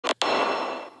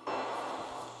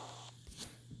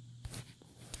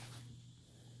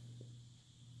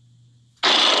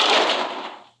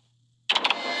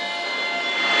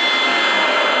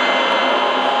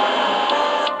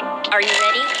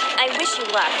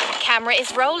work. Camera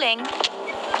is rolling.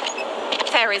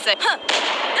 There is a...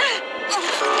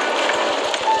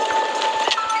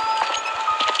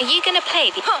 Are you gonna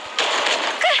play the...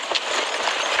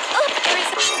 There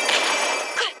is a...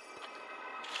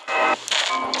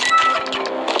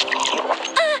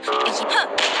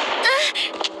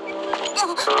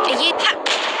 Are you...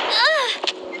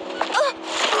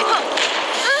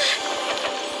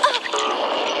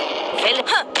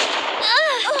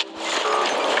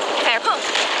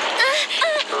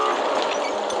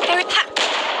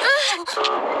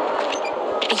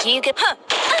 You get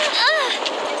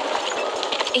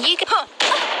you get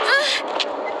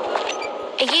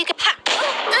you get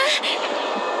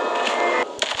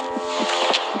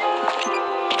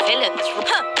villains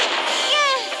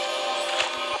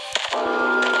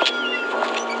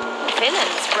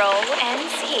villains roll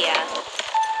ends here.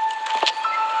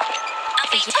 A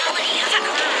fatality has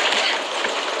occurred.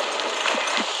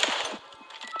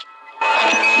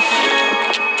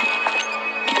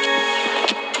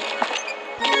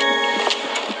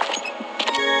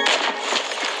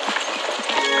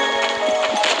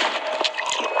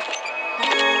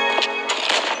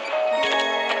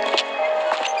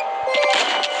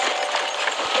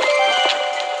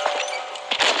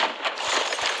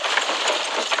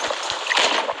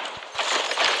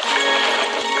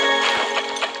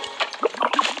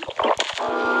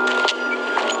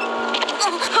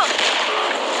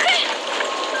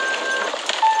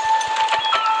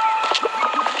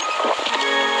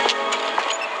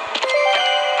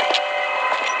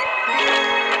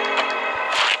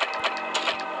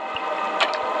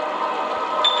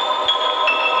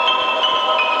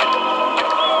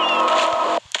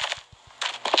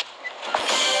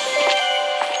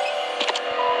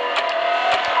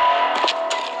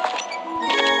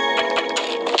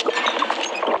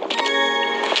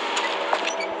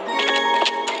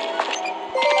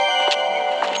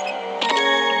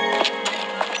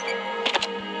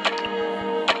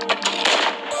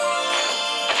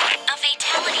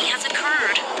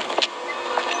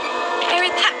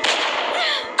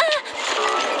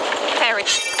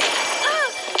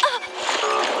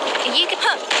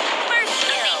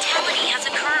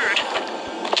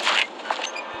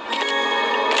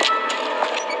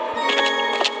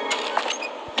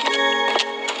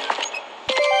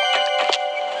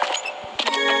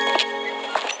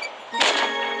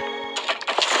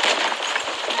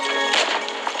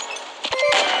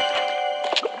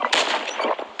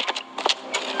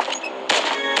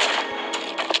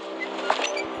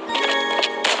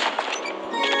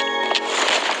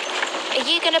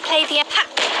 Play the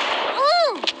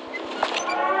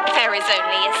There is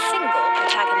only a single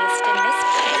protagonist in this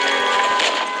play.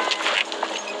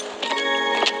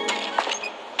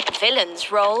 Villains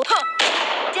roll. A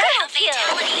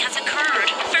fatality has occurred.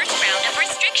 First round of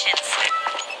restrictions.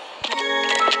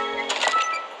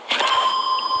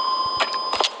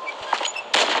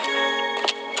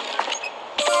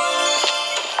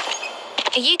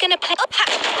 Are you gonna play?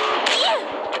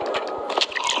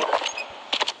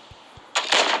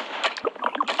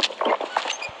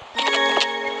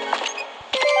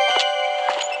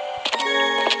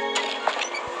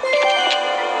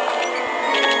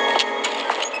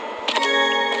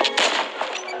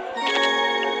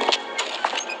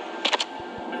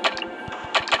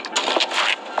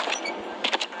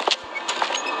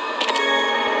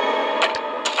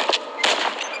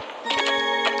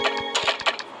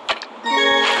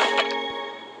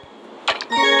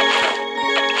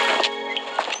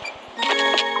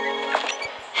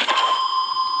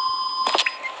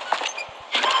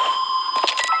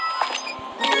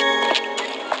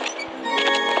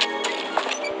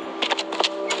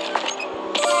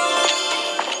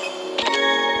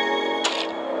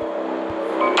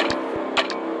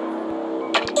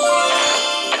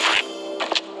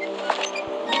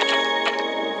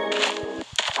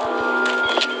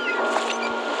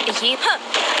 You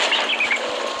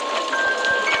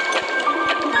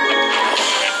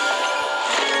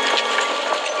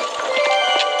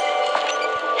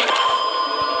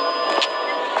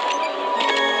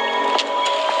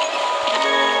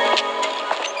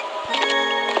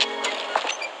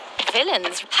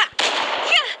villains.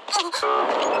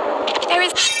 There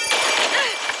is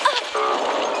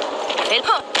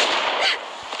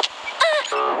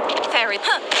very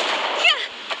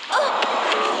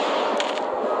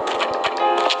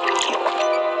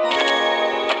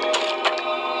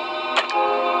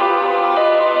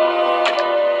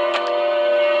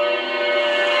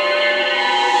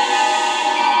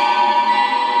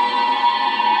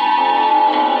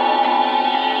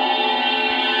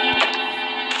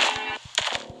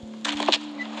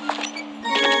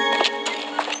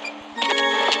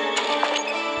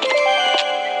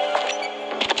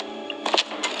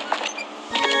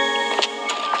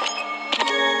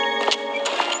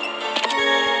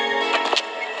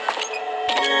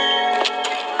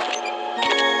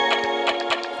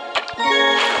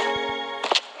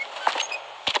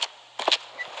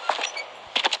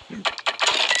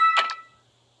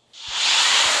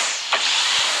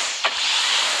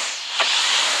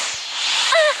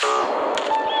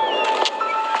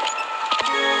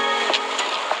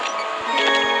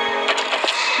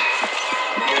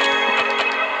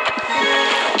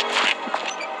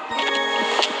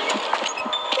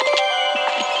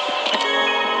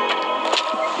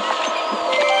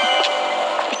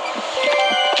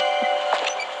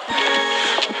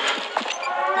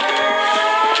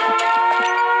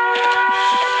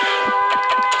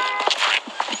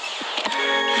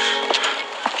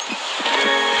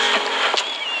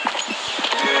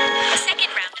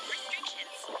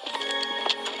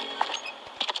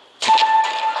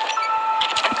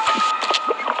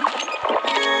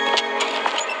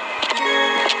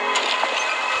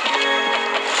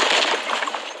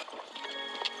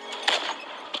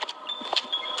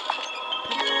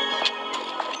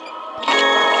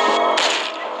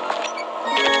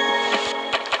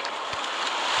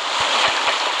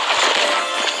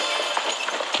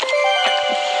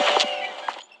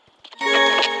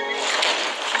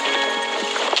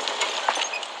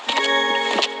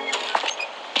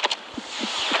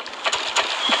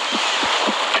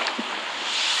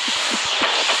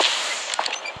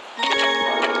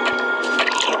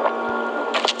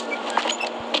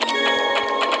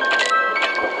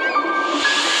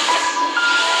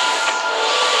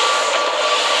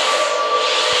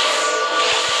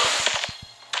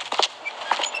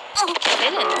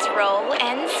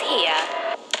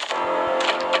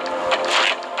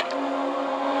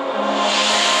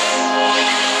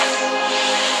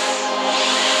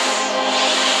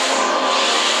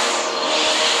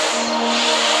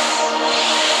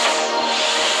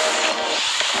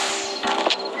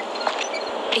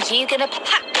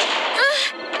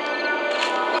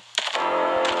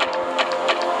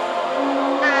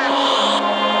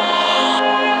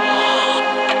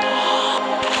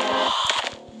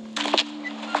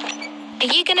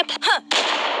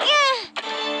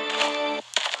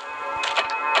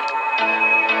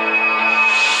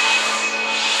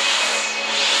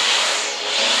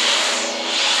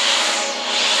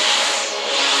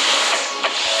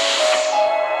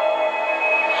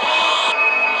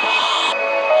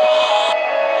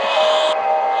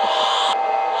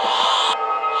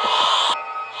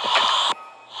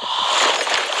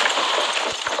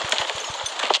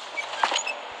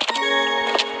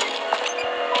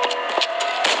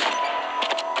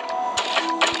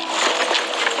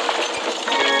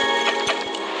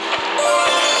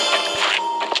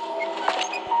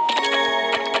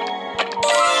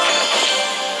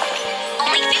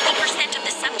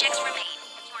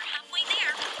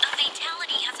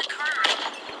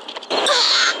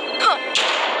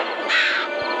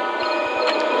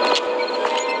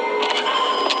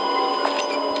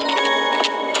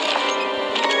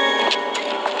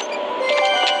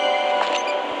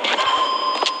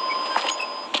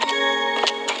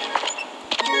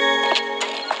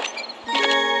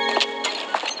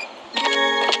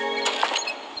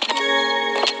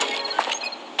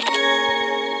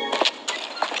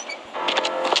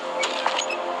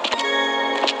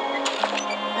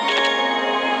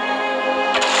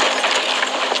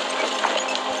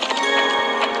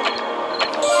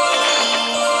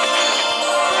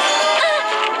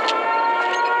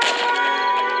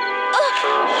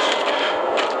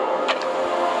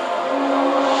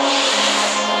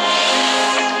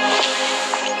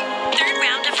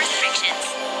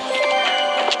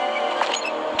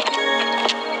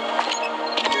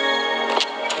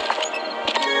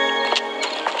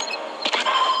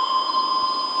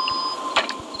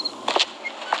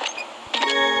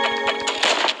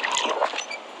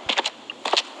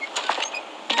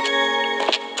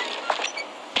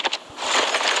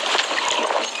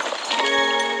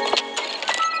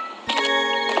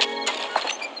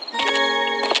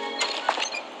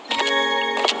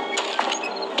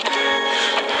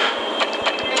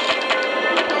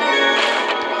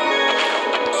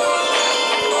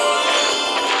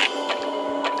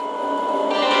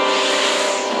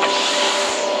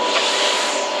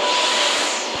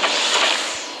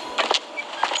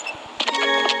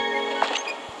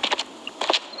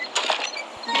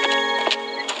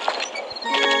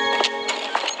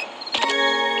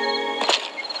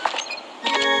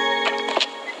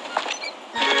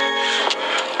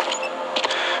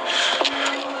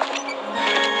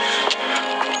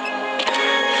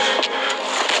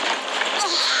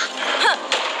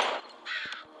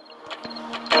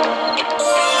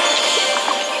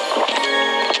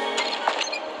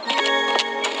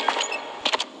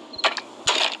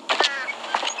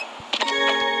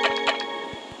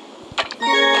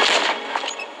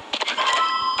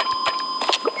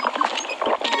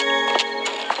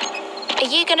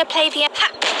play the...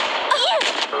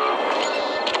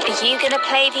 Are you gonna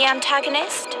play the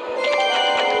antagonist?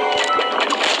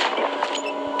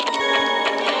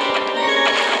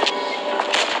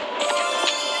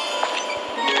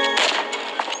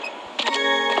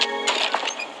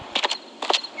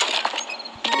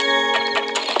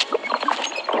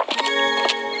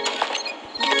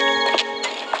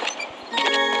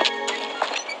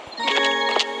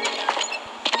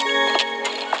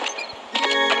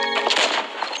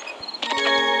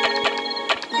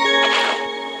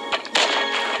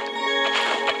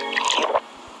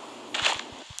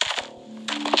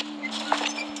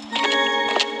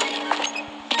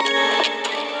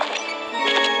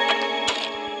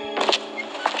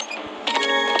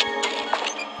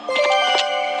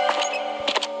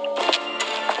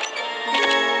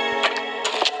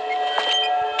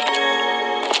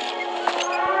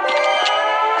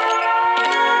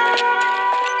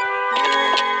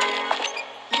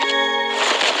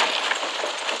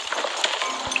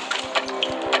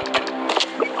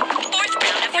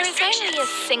 A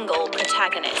single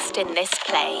protagonist in this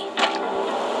play.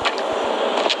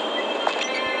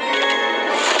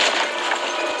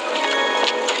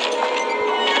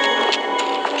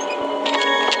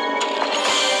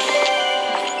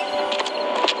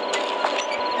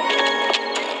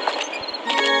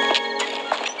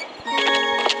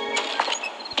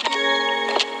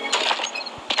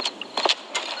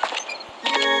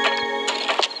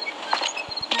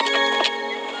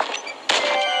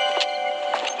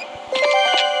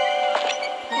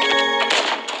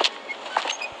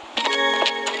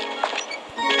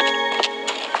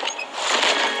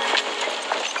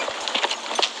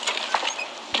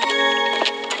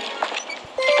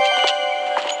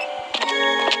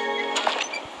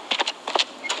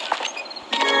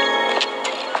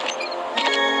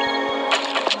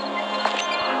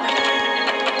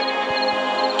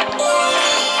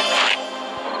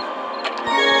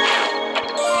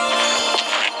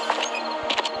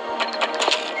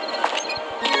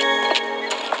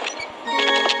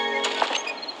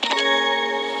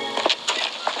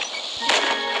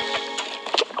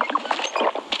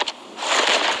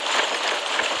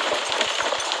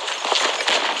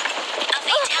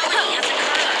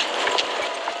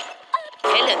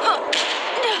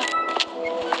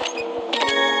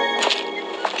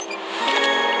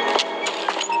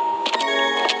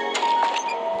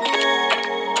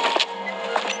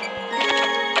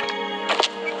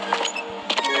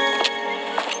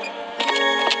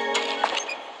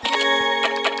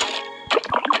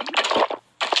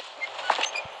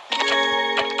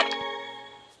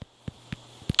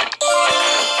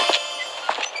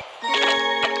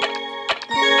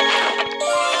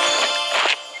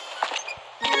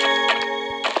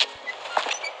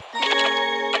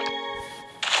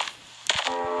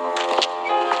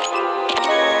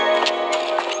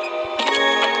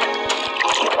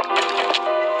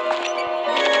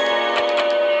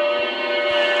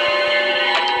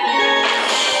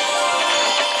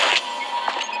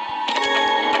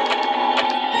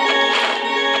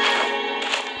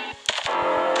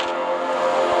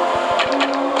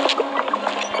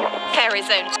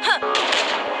 Zone.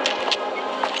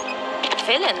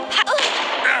 Villain.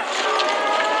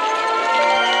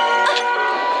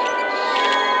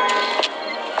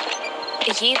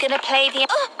 Are you gonna play the...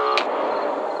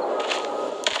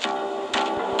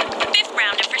 Fifth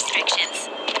round of restrictions.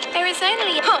 There is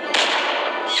only...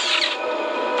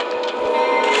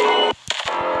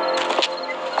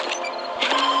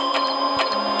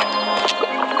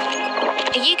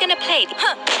 Are you gonna play the...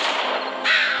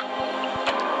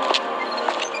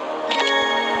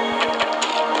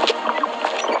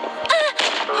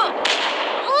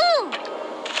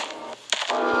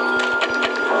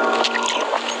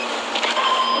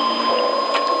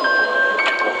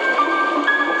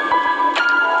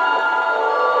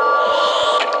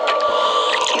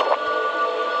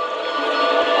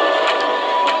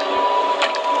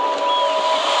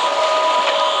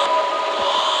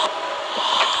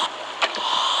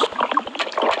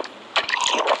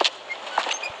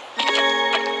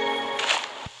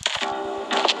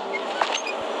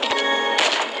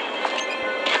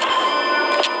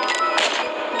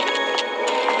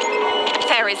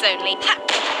 Is only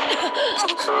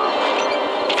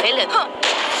villain.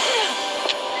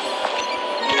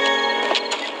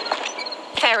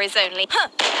 There is only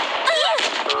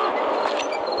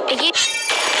Are you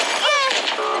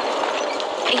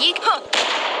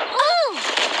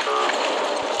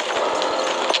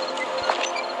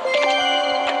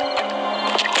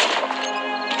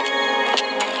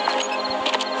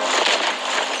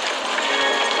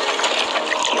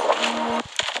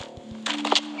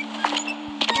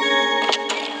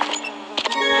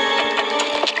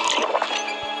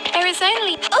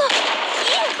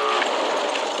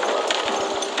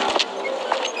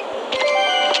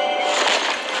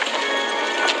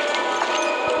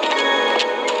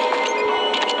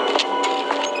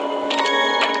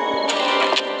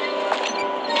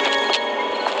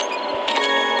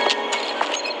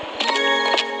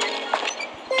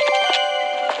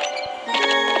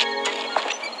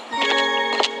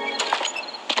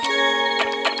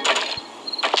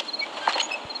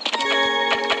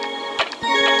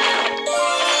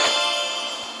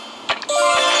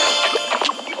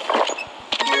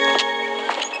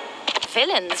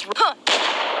Villains. Huh.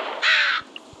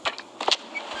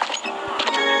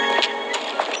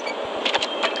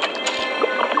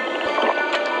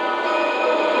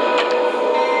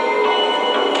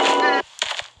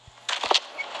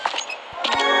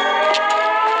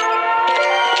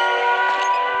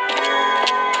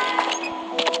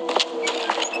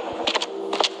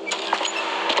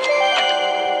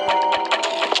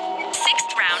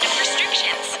 Sixth round of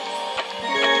restrictions.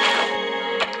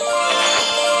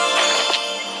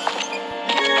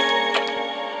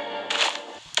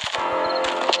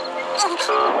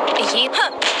 You.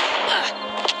 Huh.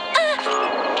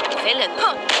 Villain.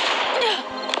 Huh.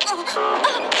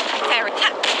 Fair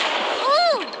attack.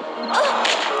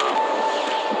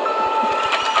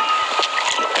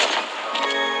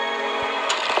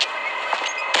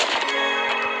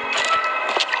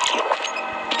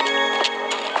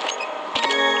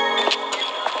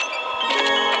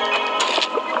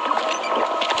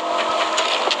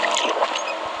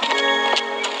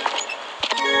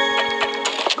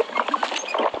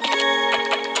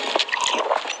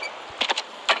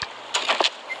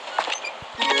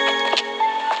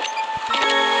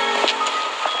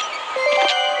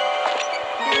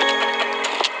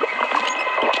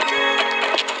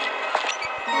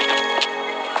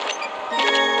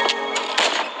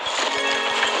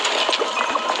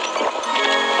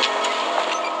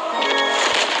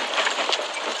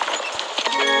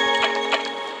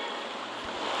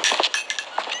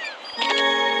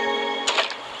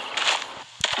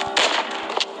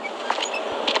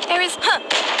 There is. Huh.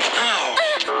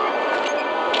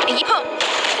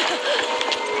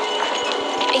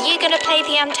 Are you gonna play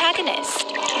the antagonist?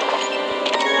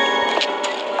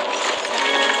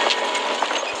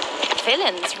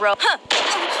 Villains roll. Huh.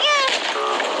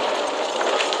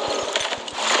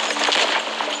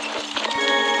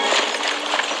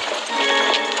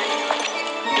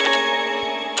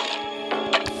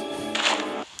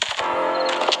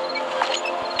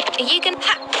 Are you gonna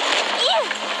ha?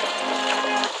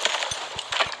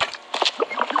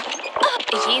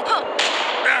 Are you? Huh.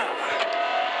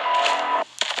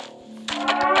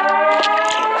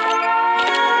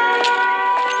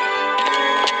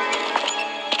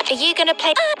 Are you gonna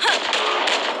play?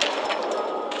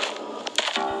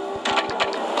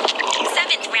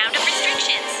 Seventh round of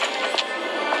restrictions.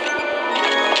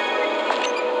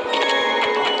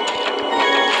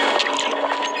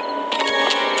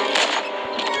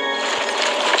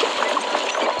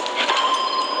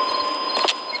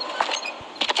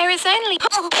 There is only.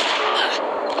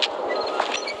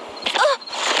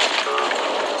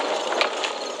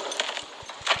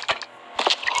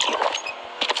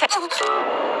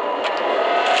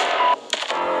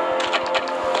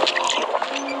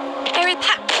 There is.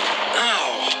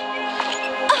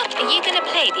 Are you gonna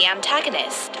play the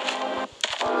antagonist?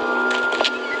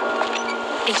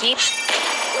 Are you?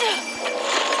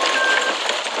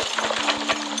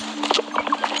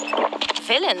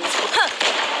 Villains. Huh.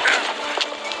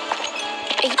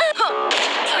 Are you? Huh.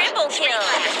 Triple kill.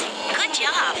 Good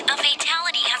job. A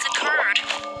fatality has occurred.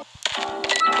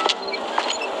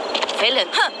 Villain.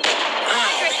 Huh.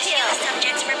 The two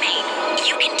subjects remain.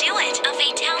 You can do it. A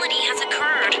fatality has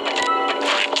occurred.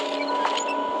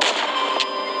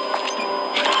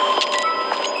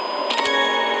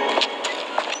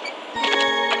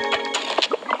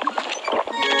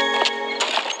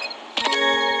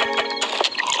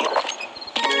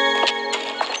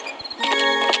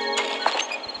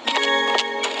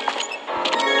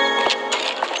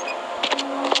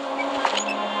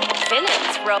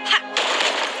 Villains roll. Ha.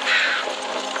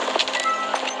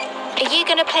 Are you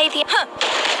gonna play the? Huh.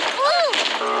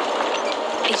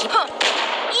 Are you? Huh.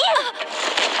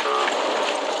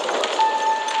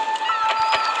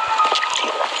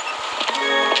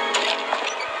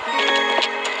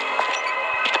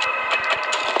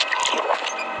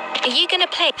 Are you gonna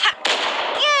play? Ha.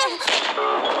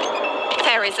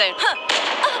 Fairy zone. Huh.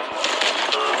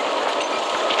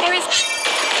 There is.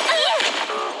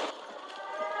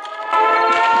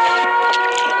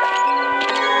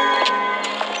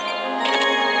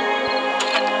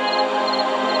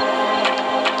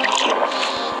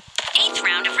 Eighth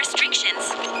round of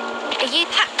restrictions. Are you?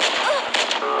 Ha.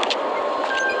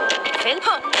 Phil.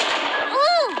 Huh.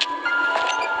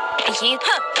 Are you?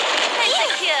 Huh.